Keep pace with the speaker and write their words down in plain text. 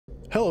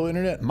Hello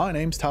Internet, my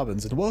name's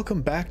Tobbins and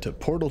welcome back to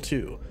Portal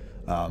 2.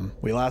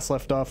 We last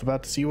left off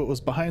about to see what was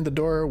behind the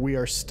door. We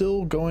are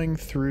still going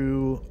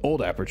through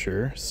Old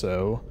Aperture,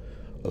 so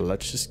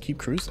let's just keep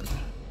cruising.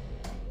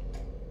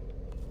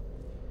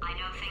 I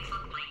know things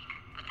look bleak,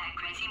 but that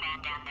crazy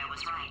man down there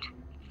was right.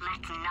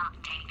 Let's not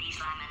take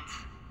these lemons.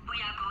 We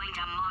are going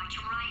to march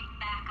right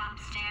back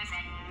upstairs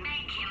and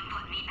make him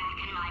put me back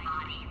in my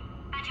body.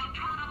 And he'll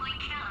probably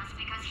kill us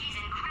because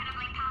he's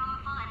incredibly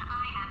powerful and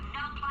I have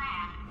no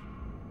plan.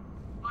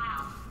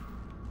 Well,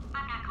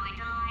 I'm not going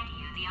to lie to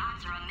you. The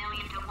odds are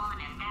 1,000,000 to 1,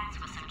 and that's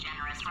with some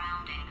generous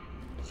rounding.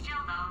 Still,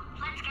 though,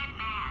 let's get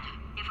mad.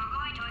 If we're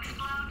going to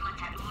explode,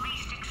 let's at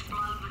least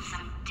explode with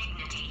some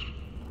dignity.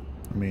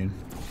 I mean,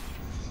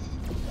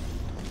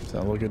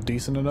 sounds like a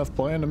decent enough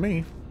plan to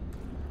me.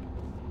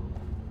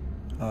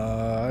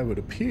 I would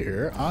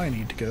appear I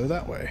need to go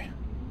that way.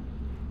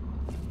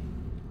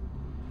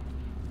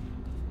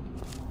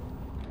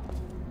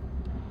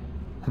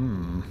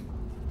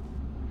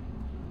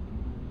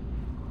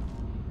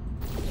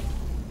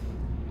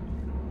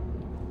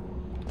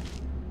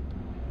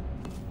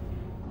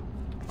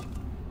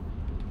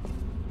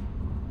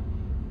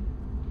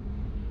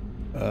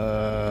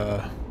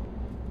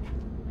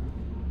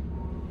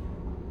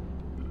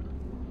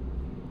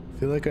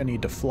 I feel like I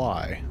need to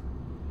fly,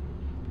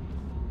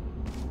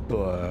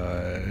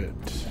 but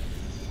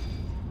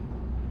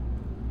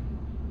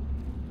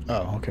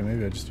oh, okay,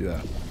 maybe I just do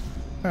that.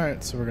 All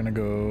right, so we're gonna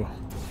go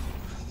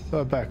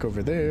back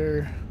over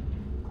there.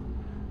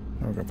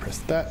 And we're gonna press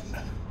that.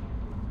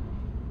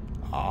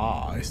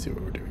 Ah, I see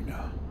what we're doing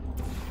now.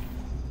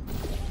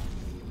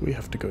 We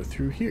have to go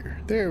through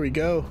here. There we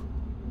go.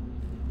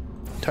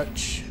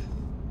 Touch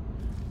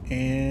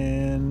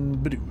and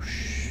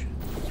badoosh.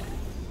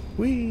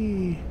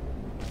 Whee!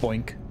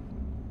 Boink.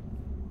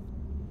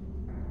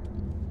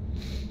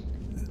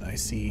 And I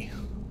see.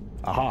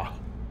 Aha!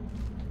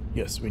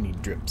 Yes, we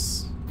need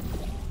drips.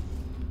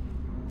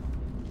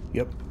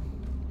 Yep.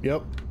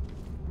 Yep.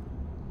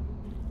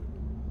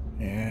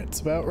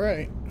 It's about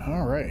right.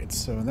 Alright,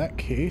 so in that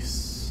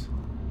case...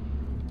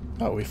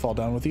 Oh, we fall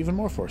down with even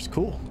more force.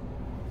 Cool.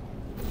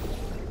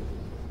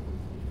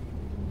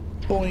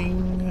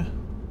 Boing!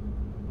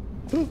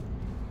 Woo!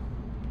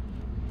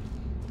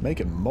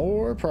 Making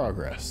more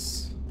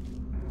progress.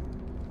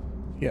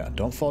 Yeah,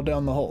 don't fall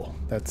down the hole.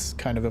 That's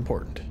kind of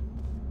important.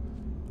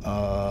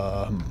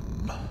 I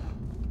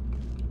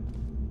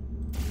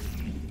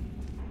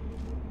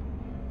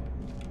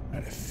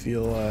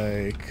feel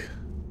like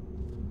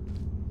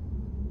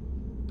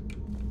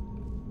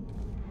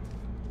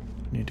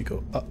I need to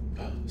go up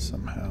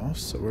somehow,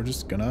 so we're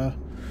just gonna,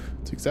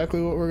 it's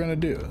exactly what we're gonna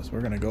do, is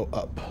we're gonna go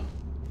up.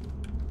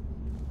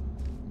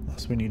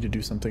 Unless we need to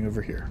do something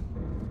over here.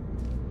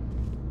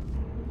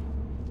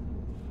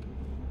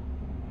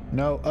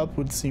 No, up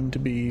would seem to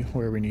be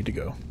where we need to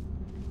go.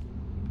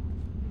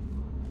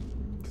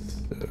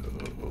 So,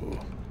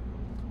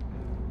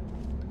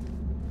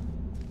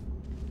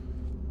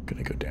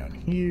 gonna go down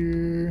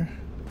here.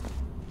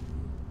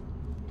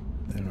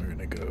 Then we're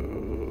gonna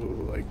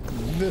go like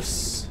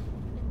this.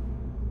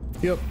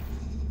 Yep.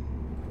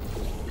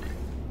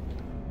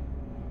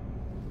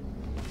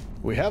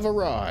 We have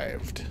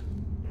arrived.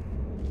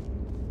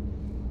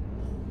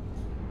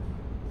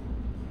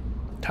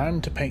 Time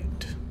to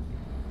paint.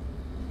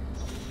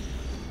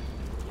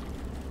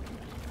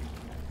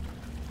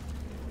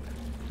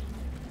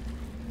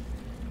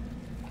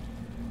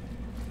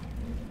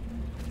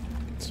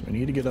 So we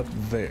need to get up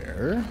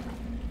there.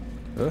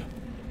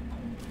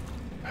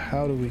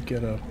 How do we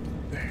get up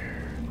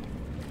there?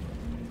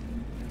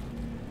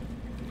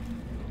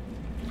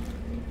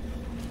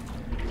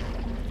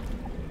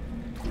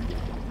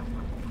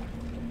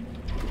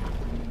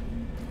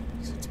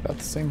 So it's about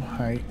the same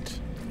height.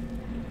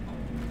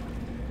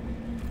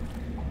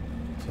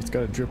 So it's got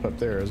to drip up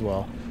there as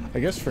well.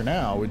 I guess for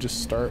now we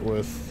just start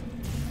with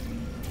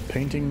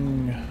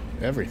painting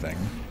everything.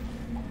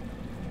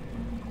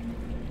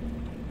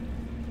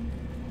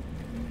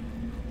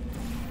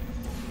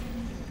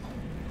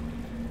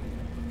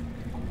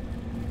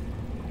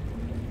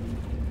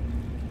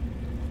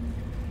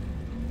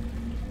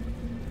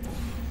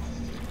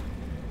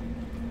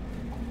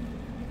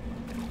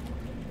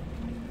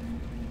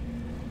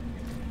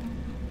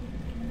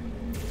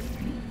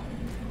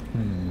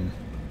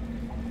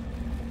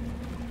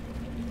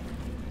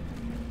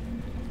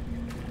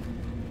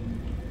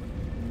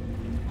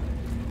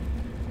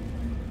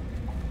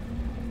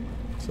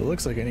 So it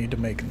looks like I need to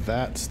make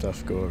that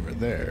stuff go over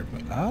there,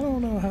 but I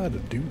don't know how to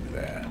do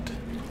that.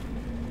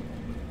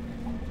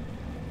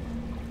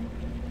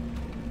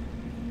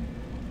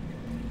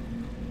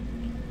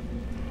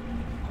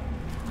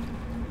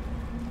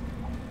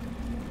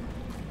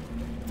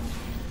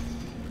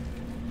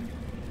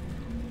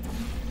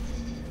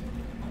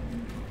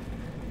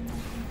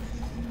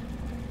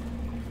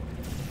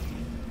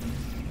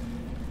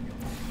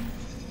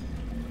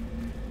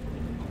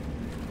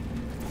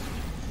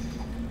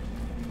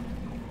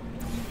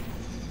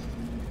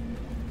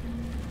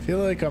 I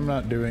feel like I'm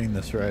not doing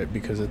this right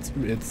because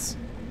it's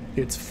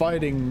it's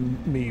fighting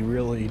me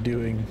really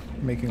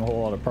making a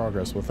whole lot of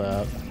progress with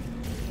that.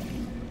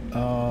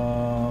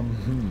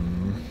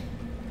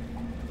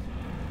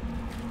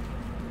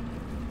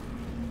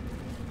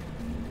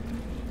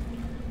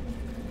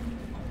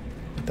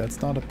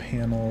 That's not a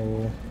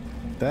panel.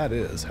 That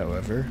is,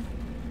 however.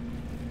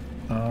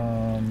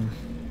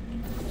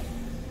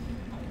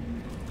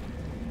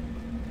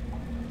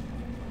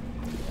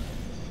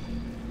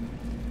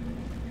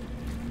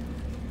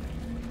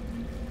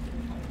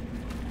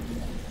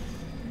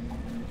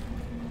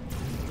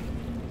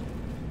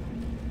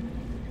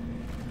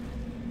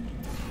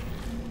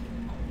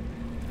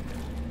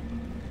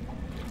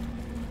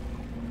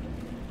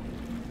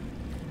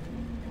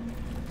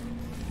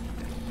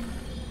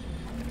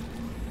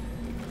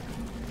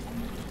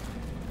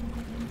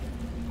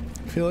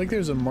 I feel like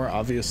there's a more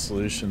obvious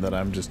solution that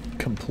I'm just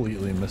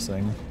completely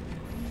missing.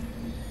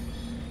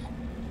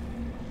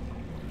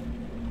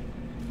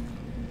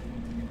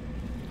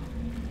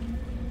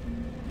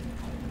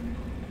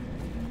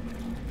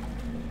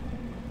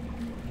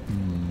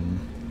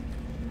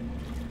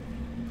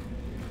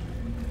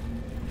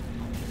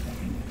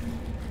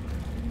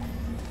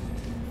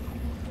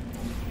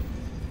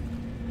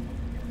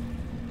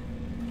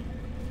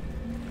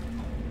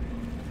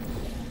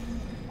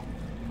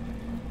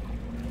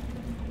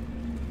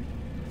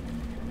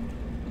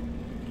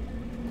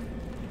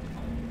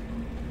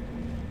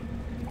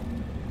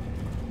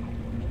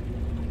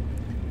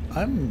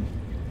 I'm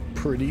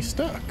pretty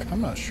stuck.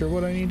 I'm not sure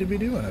what I need to be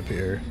doing up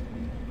here.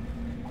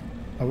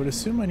 I would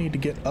assume I need to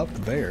get up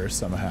there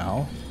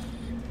somehow.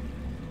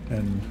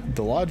 And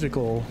the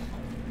logical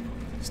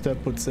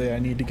step would say I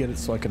need to get it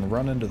so I can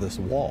run into this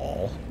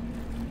wall.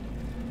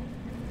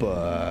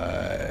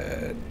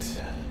 But...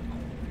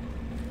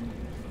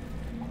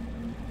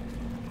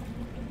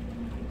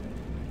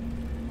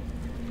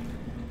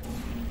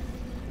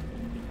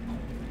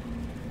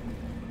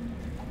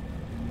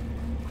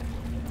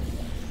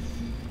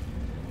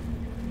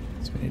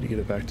 we need to get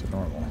it back to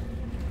normal.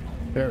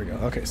 There we go.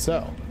 Okay,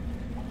 so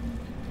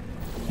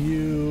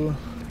you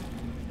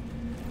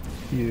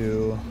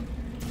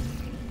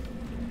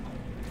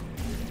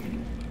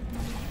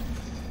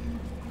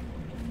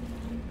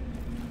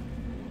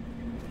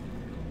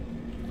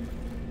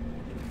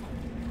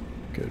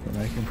good, we're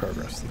making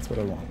progress. That's what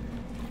I want.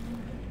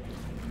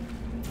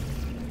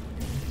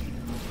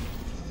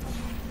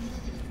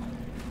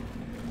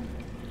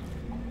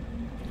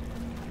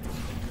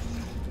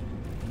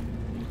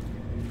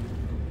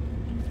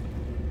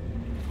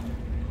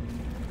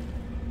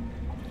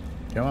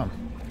 Come on.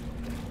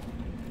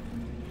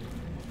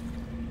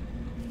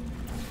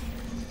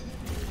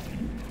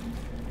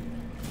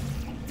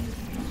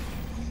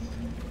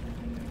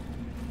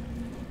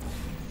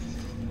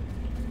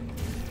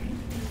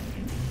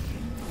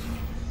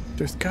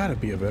 There's gotta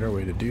be a better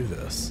way to do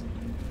this.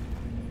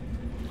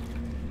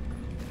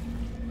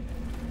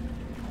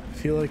 I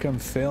feel like I'm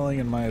failing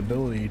in my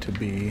ability to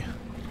be...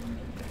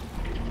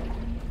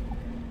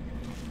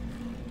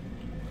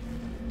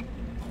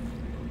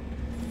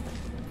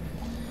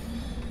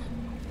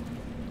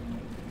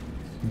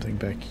 something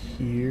back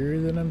here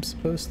that I'm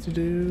supposed to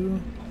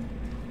do.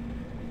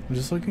 I'm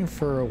just looking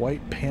for a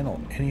white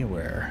panel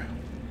anywhere.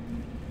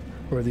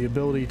 Or the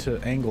ability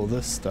to angle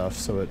this stuff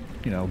so it,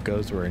 you know,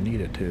 goes where I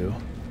need it to.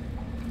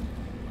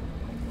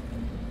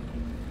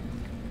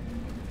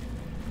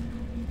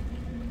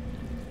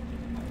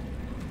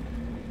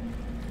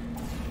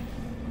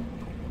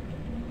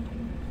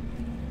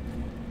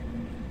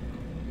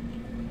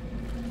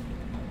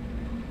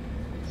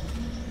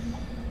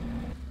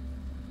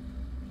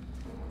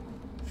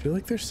 I feel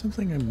like there's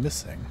something I'm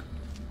missing.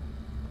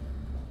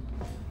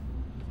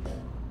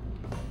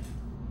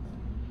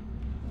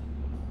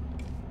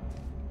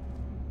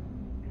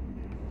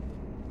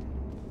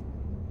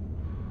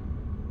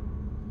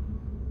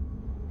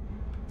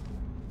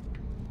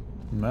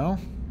 No?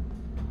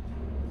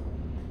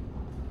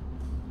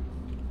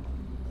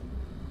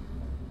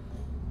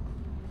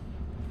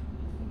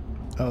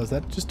 Oh, is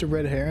that just a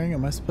red herring?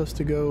 Am I supposed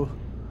to go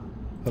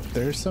up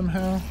there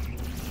somehow?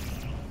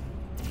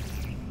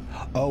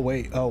 Oh,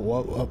 wait. Oh,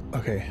 whoa,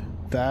 okay.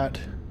 That...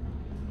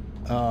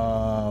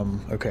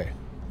 okay.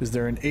 Is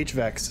there an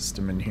HVAC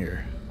system in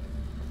here?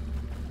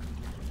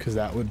 Because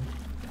that would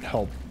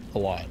help a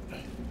lot.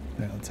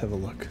 Yeah, let's have a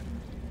look.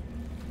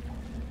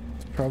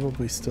 It's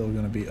probably still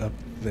going to be up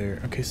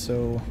there. Okay,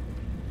 so...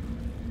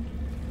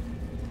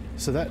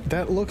 so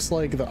that looks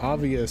like the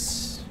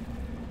obvious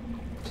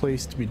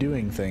place to be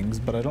doing things,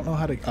 but I don't know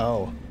how to...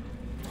 oh.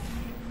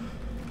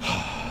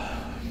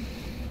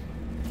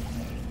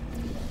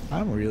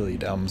 I'm really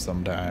dumb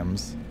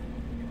sometimes.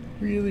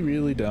 Really,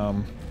 really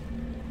dumb.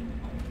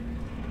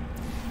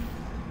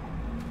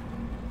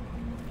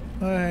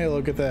 Oh, hey,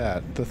 look at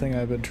that. The thing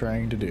I've been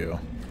trying to do.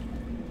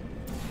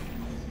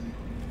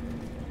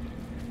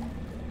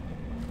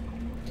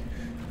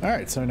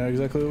 Alright, so I know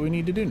exactly what we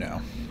need to do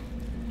now.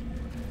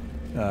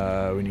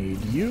 We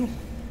need you.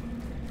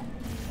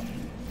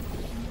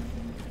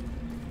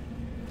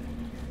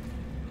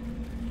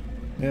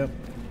 Yep.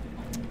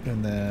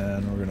 And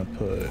then we're gonna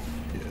put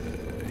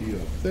you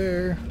up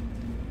there.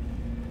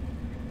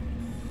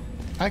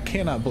 I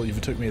cannot believe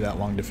it took me that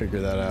long to figure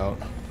that out.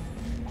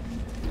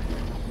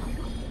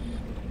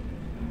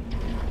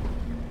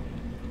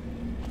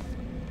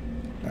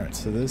 Alright,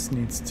 so this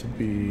needs to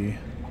be...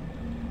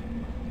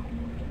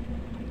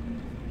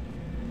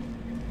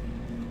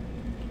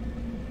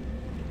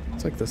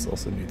 It's like this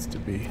also needs to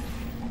be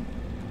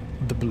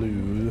the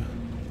blue.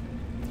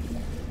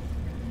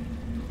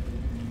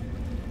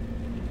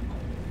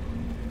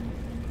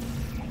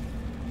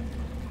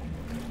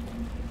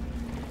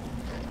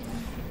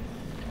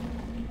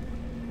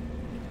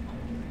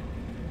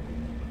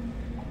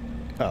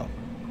 Oh.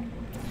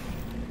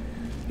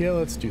 Yeah,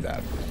 let's do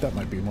that. That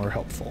might be more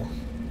helpful.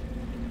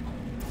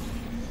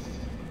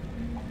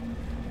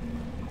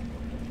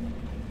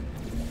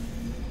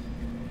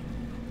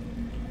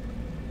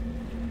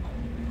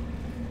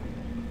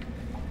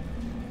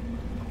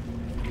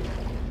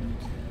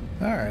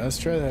 Alright, let's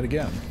try that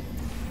again.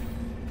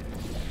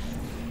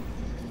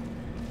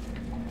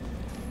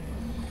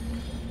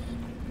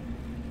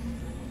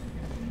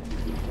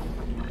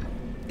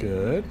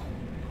 Good.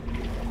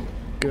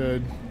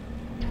 Good.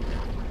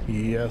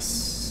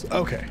 Yes.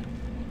 Okay.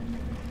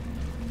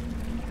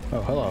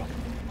 Oh, hello.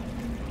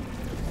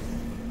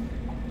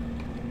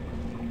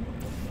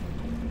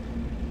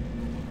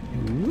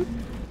 Whoop.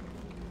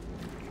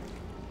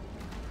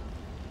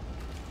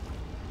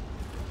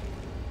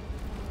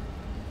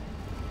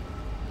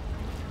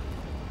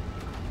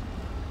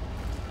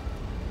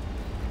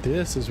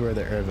 This is where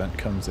the air vent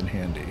comes in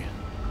handy.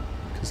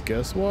 Because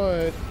guess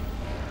what?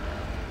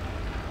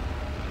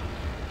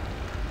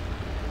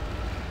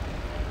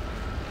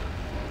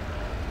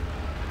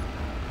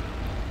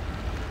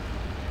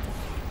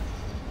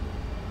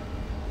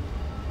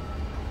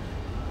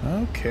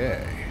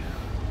 Okay.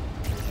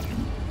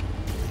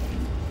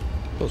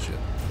 Bullshit.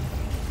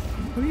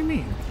 What do you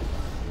mean?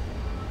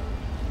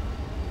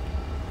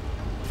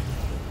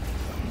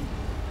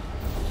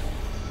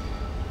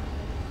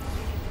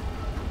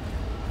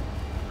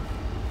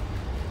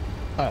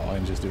 Oh, I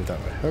can just do it that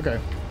way. Okay.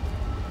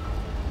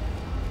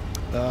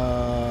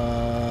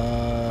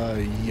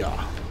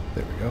 Yeah.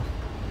 There we go.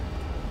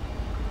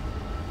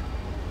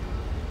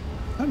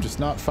 I'm just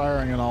not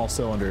firing on all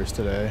cylinders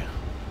today.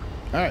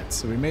 Alright,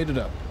 so we made it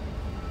up.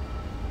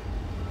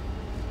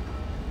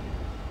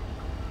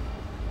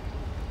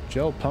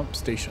 Gel pump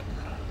station.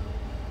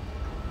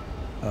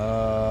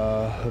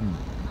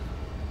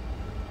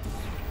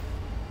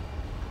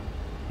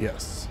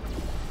 Yes.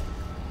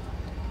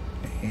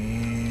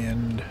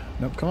 And...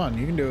 Nope, come on,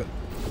 you can do it.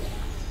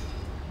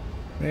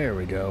 There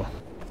we go.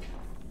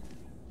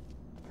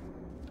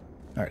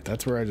 Alright,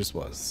 that's where I just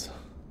was.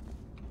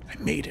 I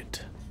made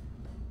it.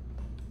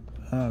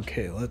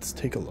 Okay, let's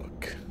take a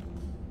look.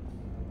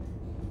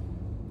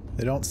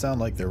 They don't sound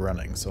like they're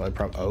running, so I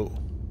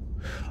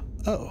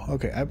Oh,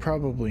 okay, I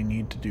probably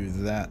need to do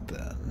that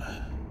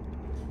then.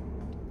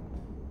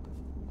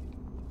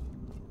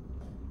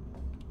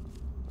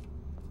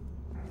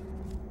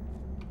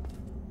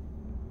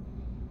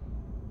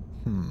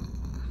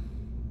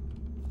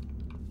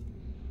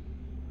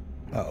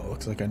 Oh,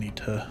 looks like I need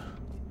to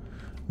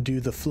do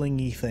the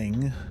flingy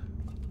thing.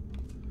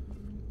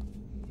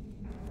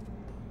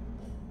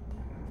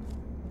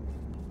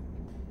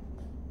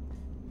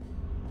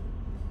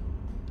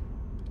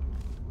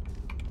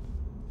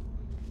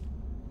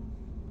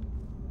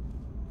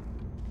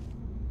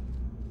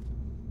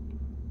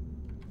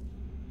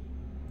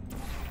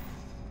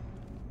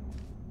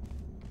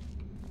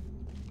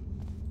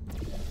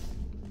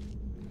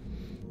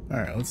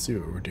 Alright, let's see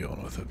what we're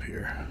dealing with up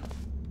here.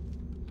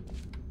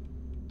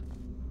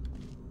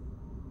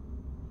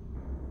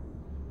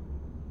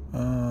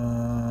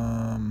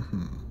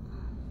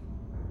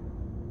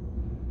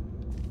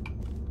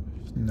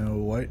 There's no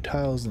white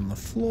tiles on the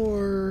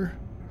floor,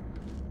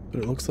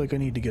 but it looks like I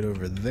need to get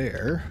over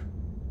there.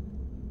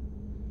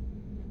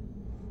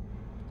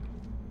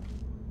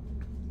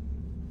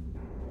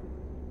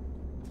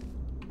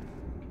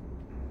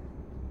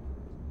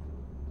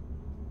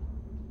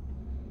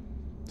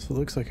 So it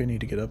looks like I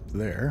need to get up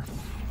there.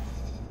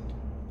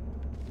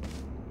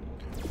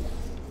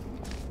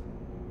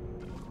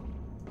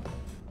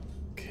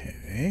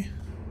 Okay.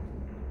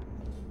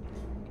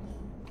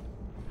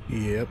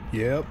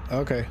 Yep,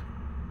 okay.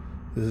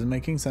 This is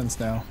making sense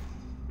now.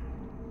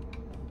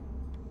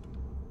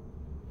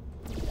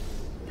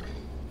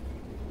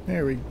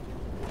 There we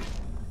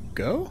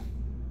go.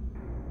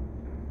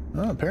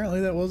 Oh,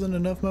 apparently that wasn't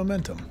enough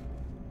momentum.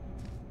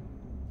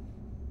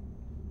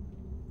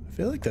 I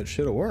feel like that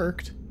should have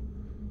worked.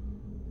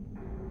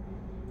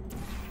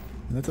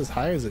 And that's as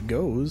high as it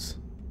goes.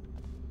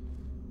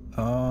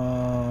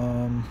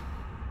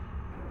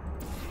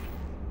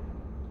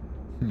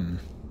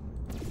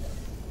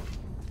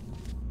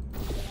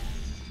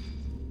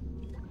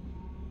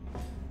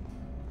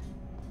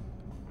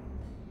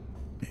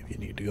 Maybe you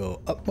need to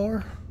go up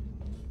more.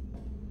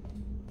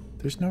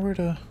 There's nowhere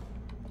to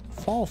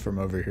fall from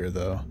over here,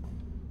 though.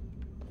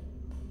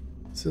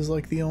 This is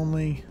like the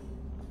only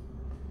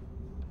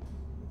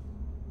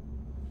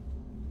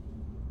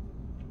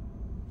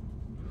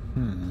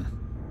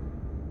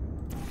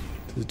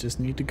Does it just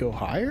need to go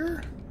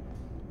higher?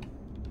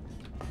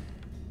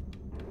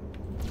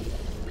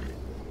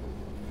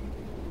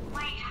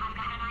 Wait, I've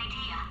got an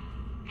idea.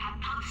 That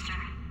poster.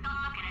 Go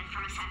look at it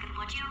for a second,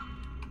 would you?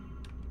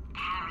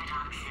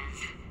 Paradoxes.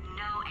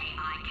 No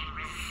AI can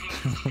resist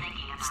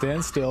thinking about Stand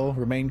them. still,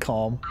 remain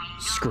calm, I know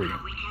scream.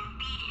 how we can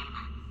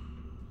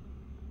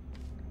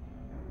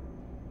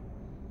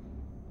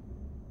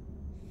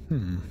beat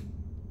him.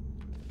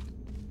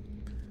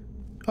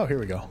 Oh, here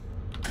we go.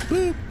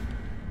 Boop!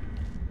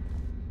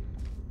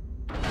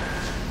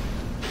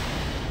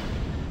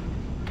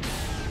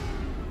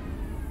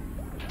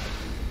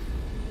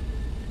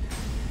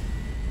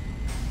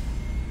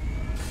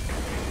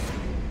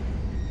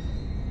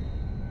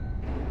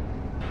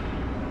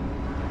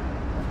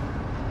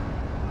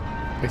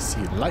 I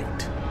see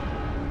light.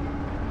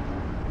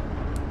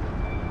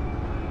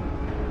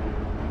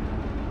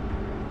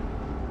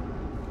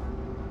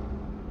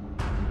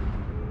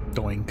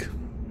 Doink.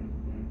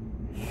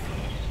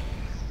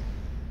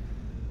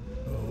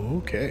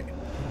 Okay.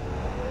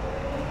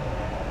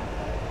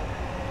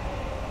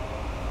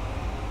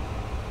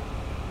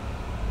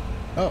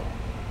 Oh.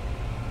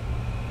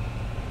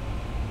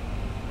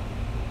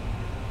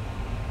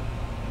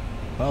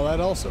 Well,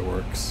 that also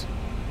works.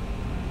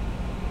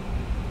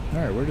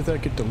 Alright, where did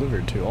that get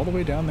delivered to? All the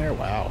way down there?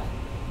 Wow.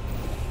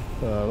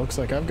 Looks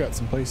like I've got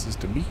some places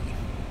to be.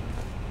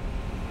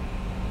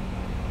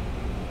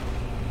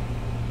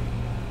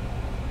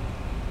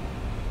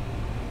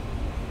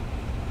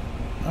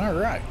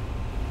 Alright.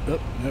 Oh,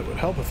 it would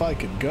help if I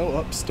could go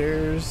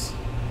upstairs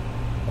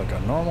like a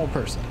normal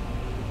person.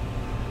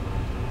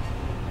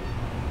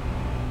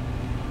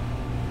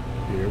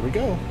 Here we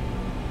go.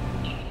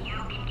 If you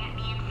can get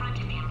me in front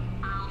of him,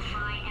 I'll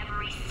fry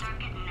every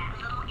circuit in that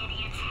little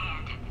idiot's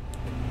head.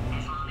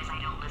 As long as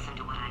I don't listen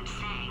to what I'm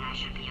saying, I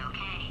should be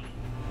okay.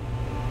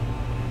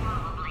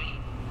 Probably.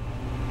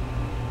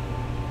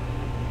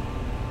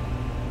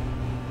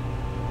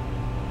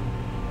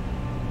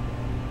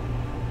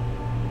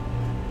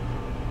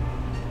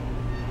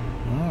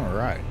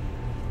 Alright.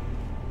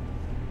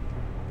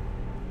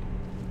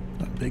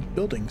 Big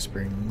building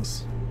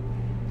springs.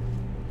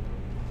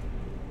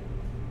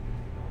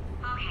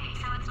 Okay,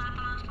 so it's not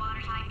the most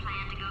watertight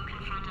plan to go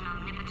confront an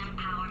omnipotent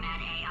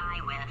power-mad AI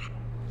with.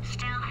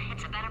 Still,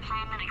 it's a better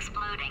plan than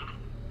exploding.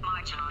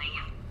 Marginally.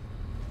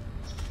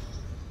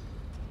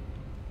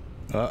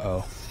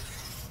 Uh-oh.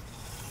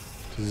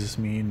 Does this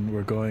mean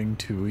we're going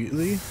to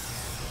Wheatley?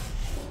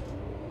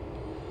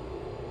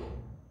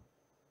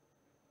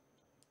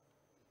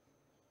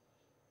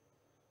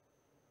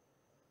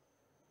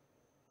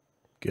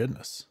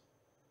 Goodness.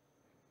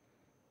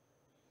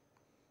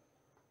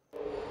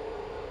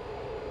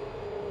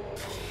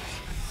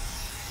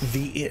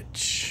 The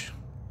itch.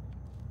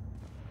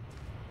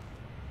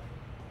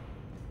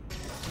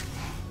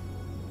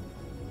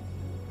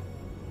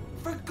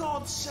 For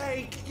God's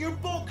sake, your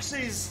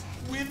boxes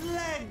with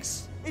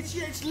legs.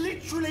 It's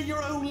literally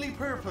your only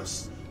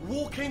purpose.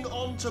 Walking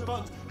onto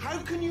buttons. How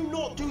can you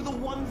not do the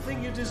one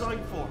thing you're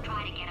designed for?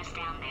 Try to get us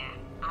down there.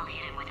 I'll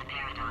hit him with a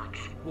paradox.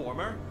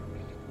 Warmer,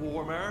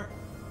 warmer,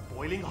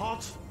 boiling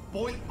hot,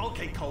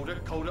 okay, colder,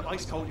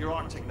 ice cold. You're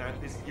Arctic now.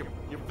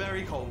 You're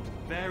very cold,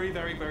 very,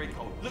 very, very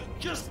cold. Look,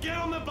 just get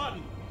on the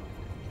button.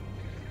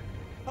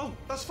 Oh,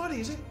 that's funny,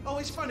 is it? Oh,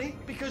 it's funny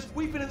because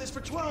we've been in this for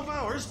 12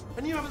 hours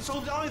and you haven't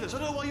solved it either. So I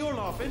don't know why you're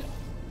laughing.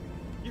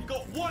 You've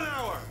got 1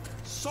 hour.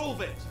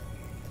 Solve it.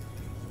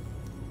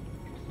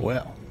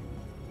 Well.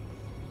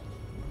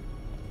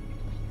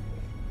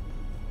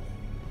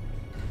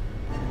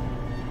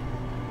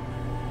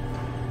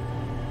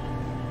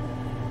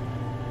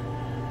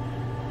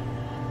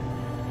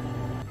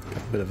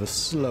 Bit of a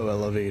slow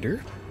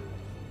elevator.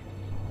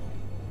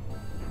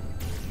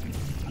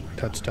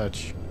 Touch,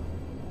 touch.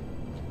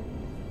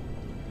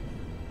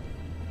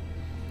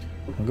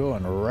 I'm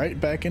going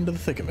right back into the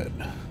thick of it.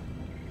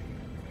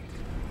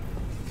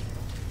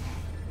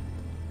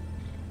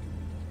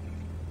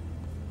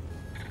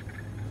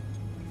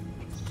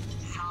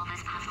 Solve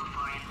this puzzle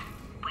for him.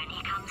 When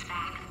he comes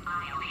back,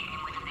 I'll hit him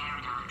with a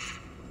paradox.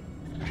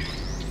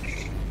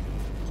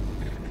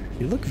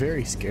 You look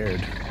very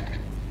scared.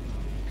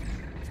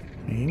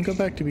 You can go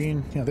back to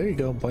being... Yeah, there you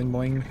go. Boing,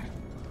 boing.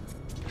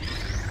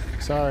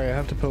 Sorry, I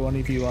have to put one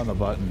of you on the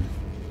button.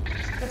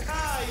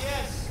 Ah,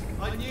 yes.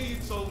 I knew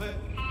you'd solve it.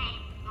 Hey,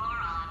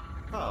 moron.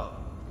 Oh.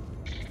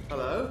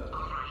 Hello? All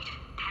right,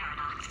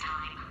 paradox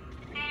time.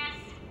 This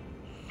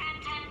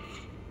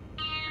sentence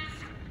is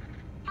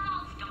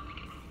false. Don't think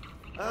about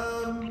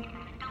it. Don't think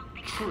about it. Don't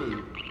think about it. True.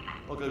 Don't think about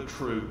it. I'll go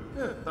true.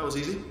 Yeah, that was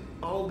easy.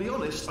 I'll be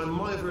honest, I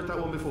might have heard that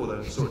one before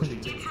then. Sort of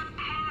cheating. It's a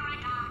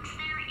paradox.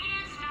 There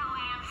is no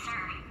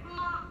answer.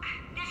 Look,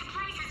 this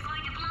place is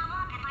going to blow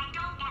up if I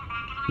don't get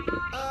back in my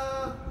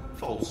body.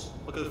 False.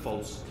 I'll go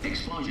false.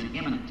 Explosion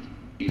imminent.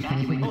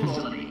 Evacuate the Hold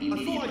facility on. I thought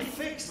immediately. I'd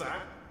fix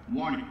that.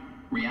 Warning.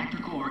 Reactor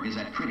core is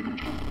at critical.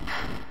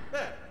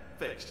 There.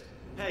 Fixed.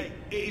 Hey,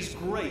 it is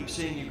great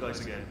seeing you guys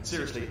again.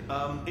 Seriously,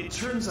 it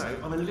turns out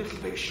I'm a little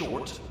bit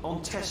short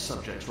on test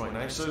subjects right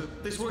now, so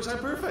this works out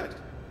perfect.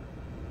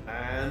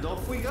 And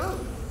off we go.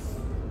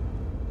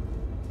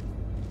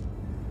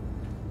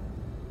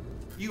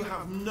 You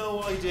have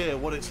no idea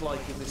what it's like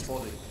in this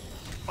body.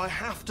 I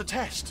have to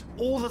test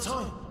all the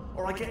time,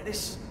 or I get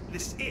this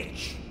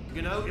itch.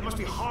 You know, it must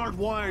be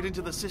hardwired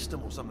into the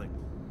system or something.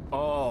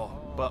 Oh,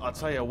 but I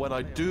tell you, when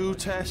I do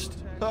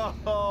test,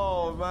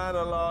 oh man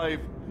alive,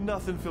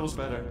 nothing feels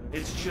better.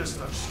 It's just,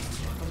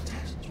 I've got to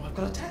test. So I've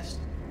got to test.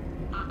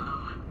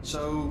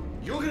 So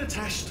you're gonna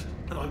test,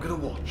 and I'm gonna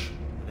watch,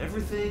 and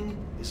everything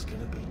is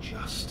gonna be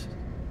just.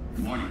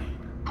 Warning.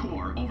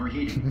 Core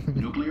overheating.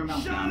 Nuclear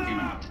meltdown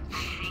imminent.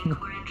 I think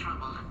we're in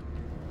trouble.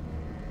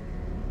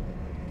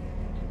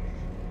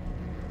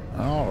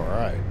 All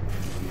right.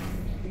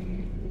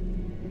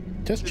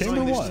 Test chamber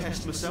Designed this 1.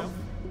 test myself.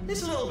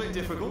 It's a little bit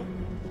difficult.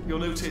 You'll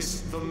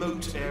notice the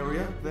moat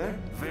area there.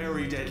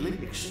 Very deadly,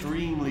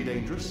 extremely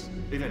dangerous.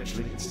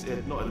 Eventually, it's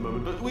not at the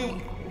moment, but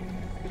we'll.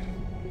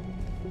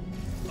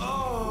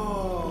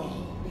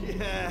 Oh,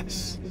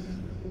 yes.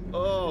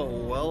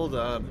 Oh, well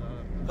done.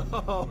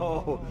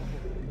 Oh,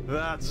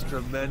 that's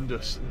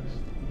tremendous.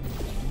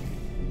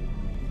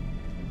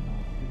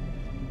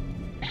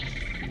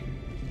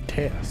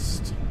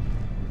 Test.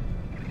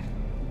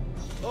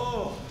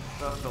 Oh,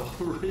 that felt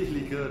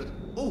really good.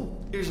 Oh,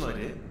 here's an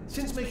idea.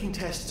 Since making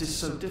tests is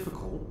so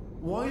difficult,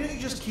 why don't you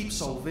just keep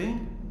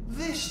solving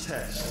this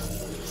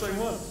test? Same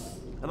one.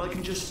 And I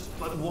can just,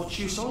 like, watch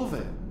you solve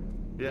it.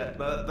 Yeah,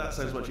 that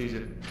sounds much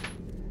easier.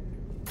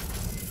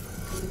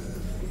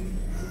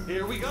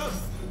 Here we go.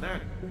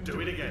 Now,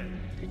 do it again.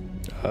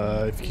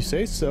 If you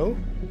say so.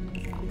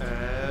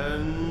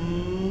 And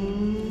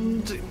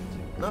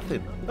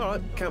nothing. All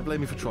right, can't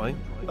blame me for trying.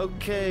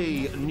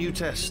 Okay, new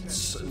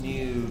tests.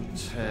 New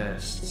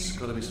tests.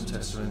 Got to be some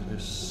tests around here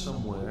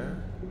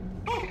somewhere.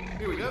 Oh,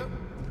 here we go.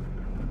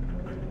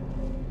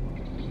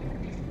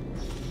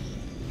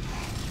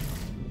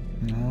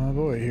 Oh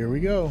boy, here we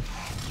go.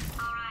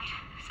 Alright,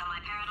 so my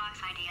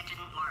paradox idea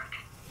didn't work.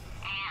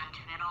 And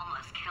it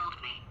almost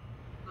killed me.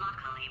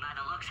 Luckily, by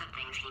the looks of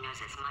things, he knows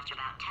as much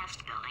about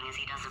test building as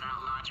he does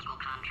about logical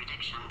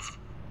contradictions.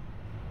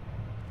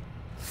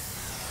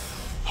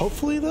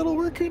 Hopefully that'll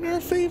work in our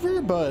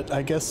favor, but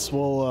I guess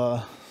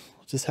we'll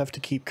just have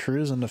to keep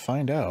cruising to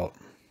find out.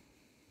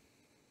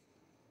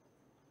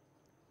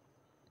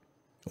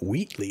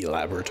 Wheatley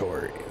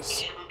Laboratories.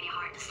 Shouldn't be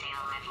hard to stay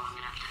alive long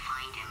enough to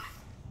find him.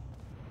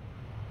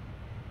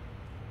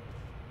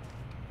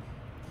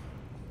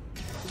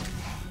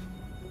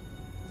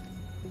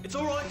 It's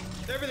all right.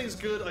 Everything's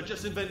good. I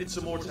just invented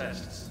some more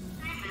tests.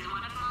 This is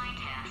one of my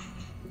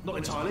tests. Not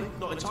entirely.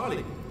 Not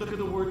entirely. Look at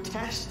the word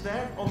test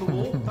there on the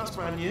wall. That's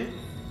brand new.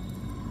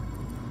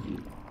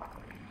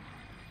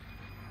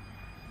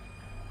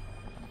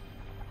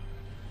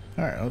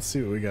 Alright, let's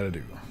see what we gotta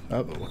do. Oh,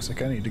 it looks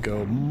like I need to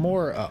go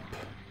more up.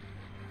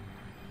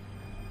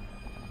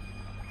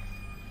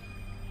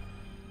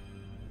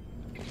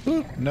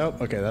 Ooh,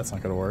 nope, okay, that's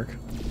not gonna work.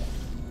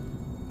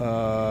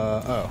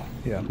 Oh,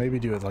 yeah, maybe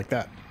do it like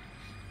that.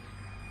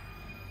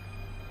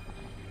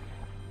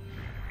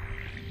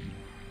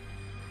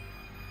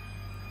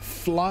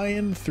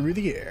 Flying through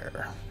the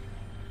air.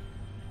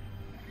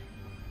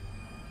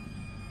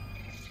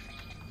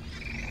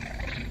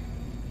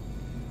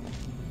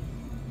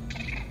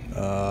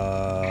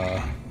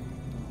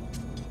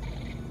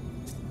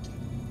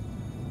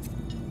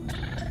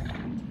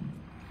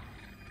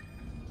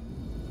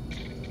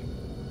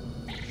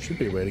 Should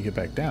be a way to get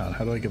back down.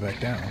 How do I get back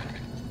down?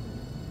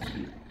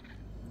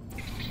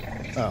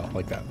 Oh,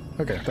 like that.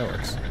 Okay, that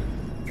works.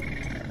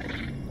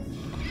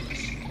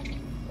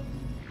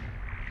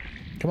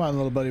 Come on,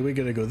 little buddy, we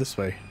gotta go this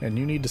way. And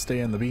you need to stay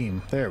in the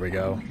beam. There we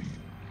go.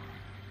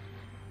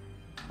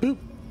 Boop.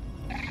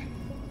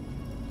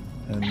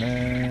 And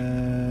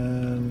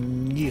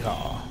then...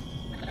 yeehaw.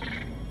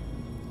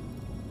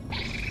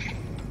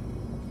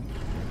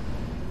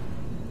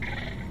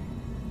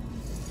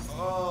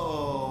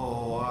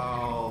 Oh,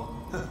 wow.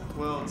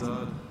 Well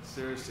done.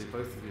 Seriously,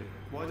 both of you.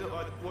 Why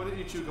don't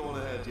you two go on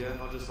ahead, yeah?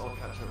 I'll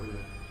catch up with you.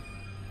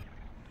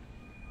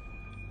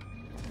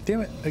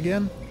 Damn it,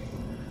 again.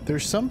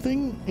 There's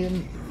something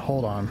in...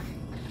 hold on.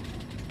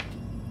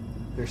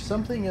 There's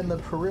something in the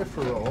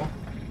peripheral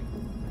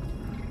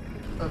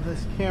of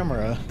this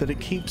camera that it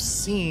keeps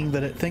seeing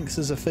that it thinks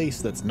is a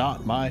face that's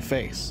not my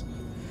face.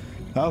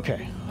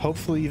 Okay,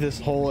 hopefully this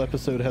whole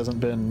episode hasn't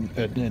been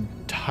an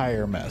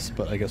entire mess,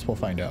 but I guess we'll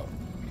find out.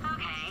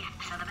 Okay,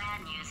 so the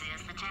bad news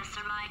is the tests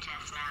are my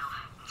tests now,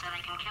 so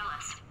they can kill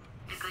us.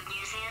 The good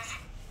news is,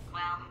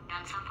 well,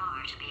 none so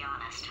far, to be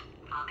honest.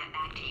 I'll get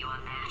back to you on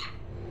that.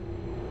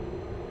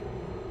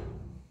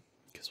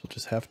 Guess we'll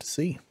just have to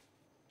see.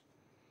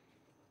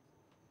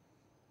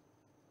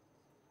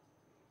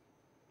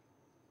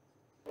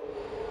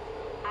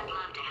 I'd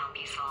love to help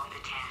you solve the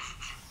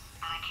tests,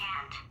 but I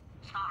can't.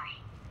 Sorry.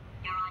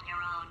 You're on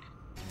your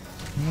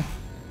own.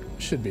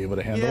 Should be able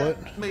to handle it.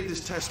 Made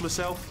this test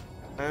myself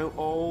out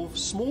of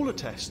smaller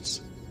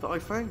tests. that I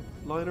found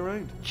lying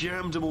around.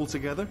 Jammed them all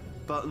together.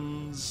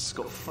 Buttons,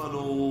 got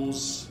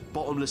funnels,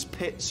 bottomless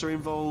pits are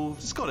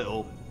involved. It's got it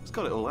all. It's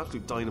got it all.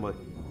 Absolute dynamite.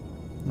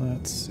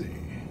 Let's see.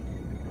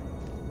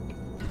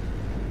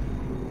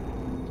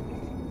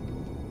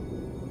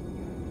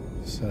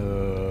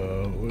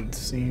 So, it would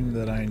seem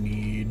that I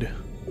need...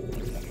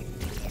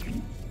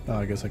 Oh,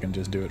 I guess I can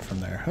just do it from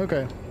there.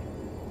 Okay.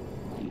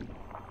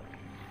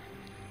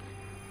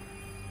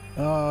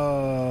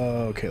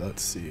 Okay,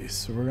 let's see.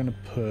 So we're gonna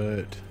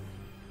put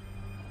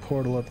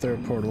portal up there,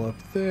 portal up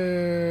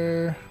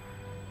there.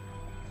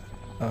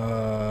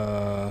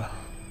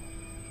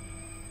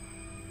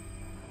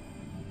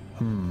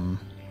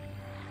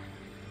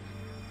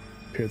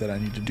 Appear that I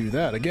need to do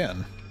that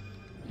again.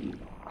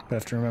 But I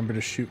have to remember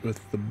to shoot with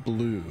the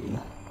blue.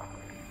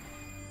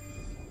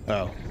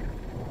 Oh.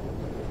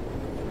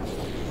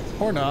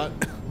 Or not.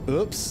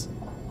 Oops.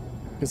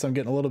 Guess I'm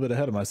getting a little bit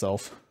ahead of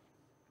myself.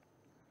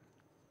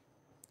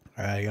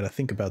 Alright, I gotta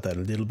think about that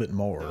a little bit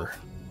more.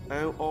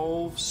 Out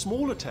of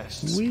smaller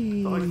tests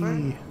Whee! that I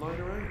found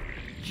lying around.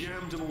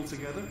 Jammed them all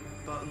together.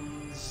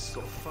 Buttons,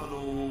 got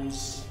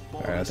funnels.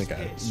 Alright, I think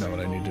I know what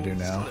I need to do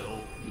now.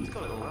 It's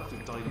got it all.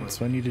 Absolute dynamite.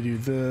 So I need to do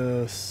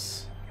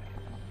this.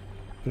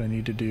 But I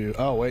need to do...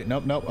 Oh, wait.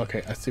 Nope, nope.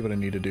 Okay, I see what I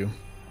need to do.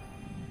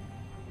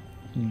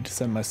 I need to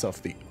send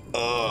myself the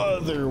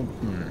other...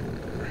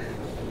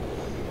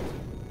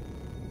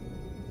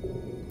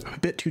 I'm a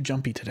bit too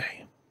jumpy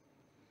today.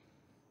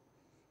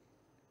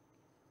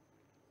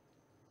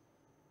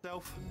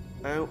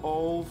 Out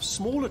of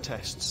smaller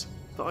tests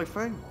that I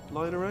found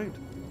lying around.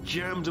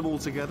 Jammed them all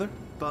together.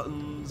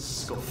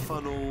 Buttons, got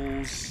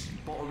funnels,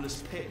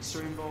 bottomless pits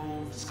are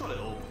involved. It's got it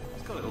all.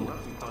 It's got it all.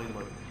 Absolute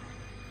dynamite.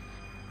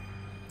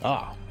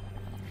 Ah.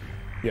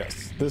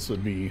 Yes, this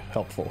would be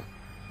helpful.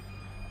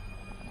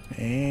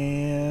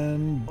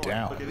 And All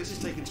down. right, okay, this is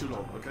taking too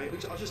long, okay?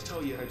 I'll just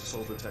tell you how to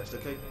solve the test,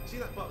 okay? See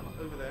that button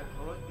over there,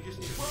 alright? You just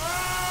need to...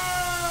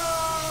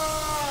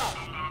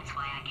 And that's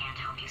why I can't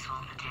help you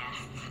solve the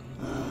tests.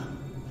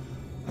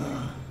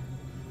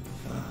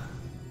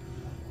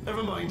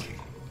 Never mind.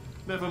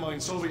 Never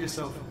mind, solve it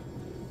yourself.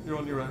 You're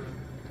on your own.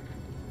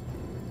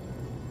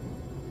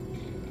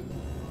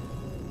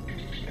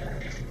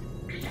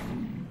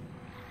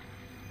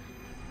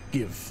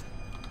 Give.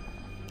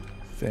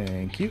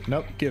 Thank you.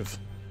 Nope, give.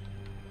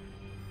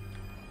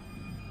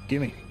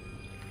 Gimme.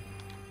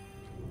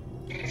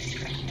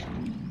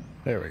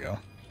 There we go.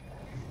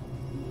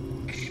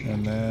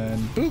 And then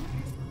boop.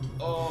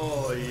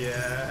 Oh,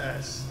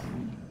 yes.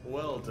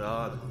 Well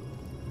done.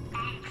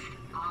 Thanks.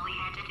 All we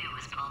had to do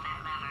was pull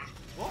that lever.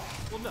 What?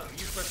 Well, no,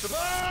 you pressed the...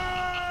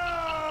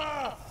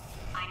 Ah!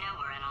 I know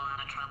we're in a lot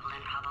of trouble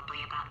and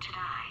probably about to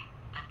die,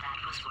 but that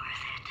was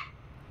worth it.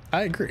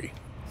 I agree.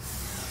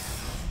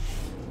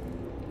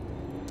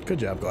 Good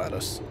job,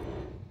 Gladys.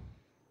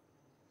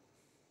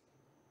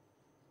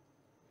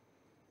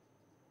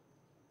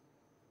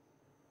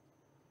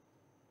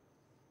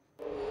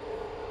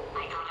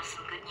 I thought of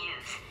some good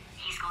news.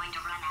 He's going to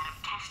run out of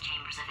test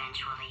chambers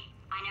eventually.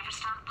 I never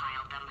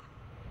stockpiled them.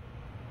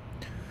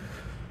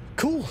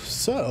 Cool.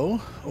 So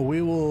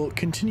we will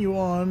continue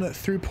on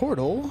through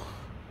Portal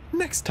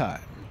next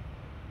time.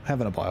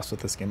 Having a blast with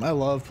this game. I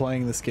love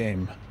playing this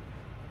game.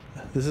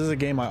 This is a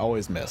game I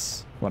always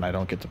miss when I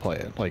don't get to play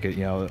it. Like, you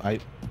know, I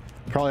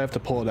probably have to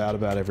pull it out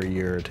about every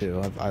year or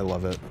two. I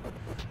love it.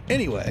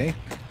 Anyway,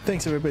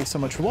 thanks everybody so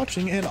much for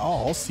watching, and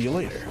I'll see you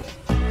later.